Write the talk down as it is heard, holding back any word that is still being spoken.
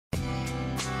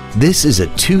This is a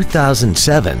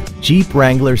 2007 Jeep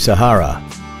Wrangler Sahara.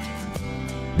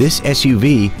 This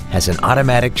SUV has an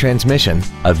automatic transmission,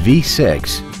 a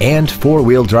V6, and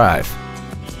four-wheel drive.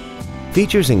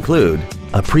 Features include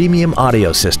a premium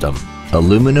audio system,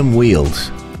 aluminum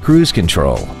wheels, cruise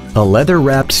control, a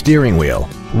leather-wrapped steering wheel,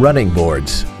 running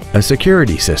boards, a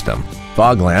security system,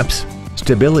 fog lamps,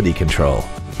 stability control,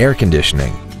 air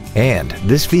conditioning, and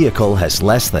this vehicle has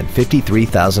less than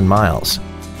 53,000 miles.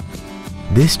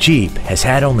 This Jeep has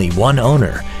had only one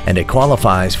owner and it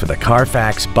qualifies for the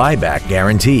Carfax buyback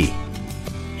guarantee.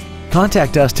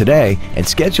 Contact us today and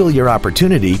schedule your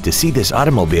opportunity to see this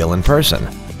automobile in person.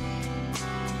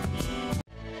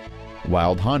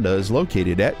 Wilde Honda is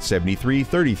located at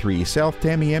 7333 South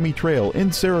Tamiami Trail in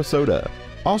Sarasota.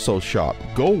 Also shop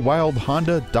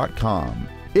GoWildeHonda.com.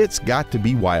 It's got to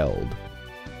be wild.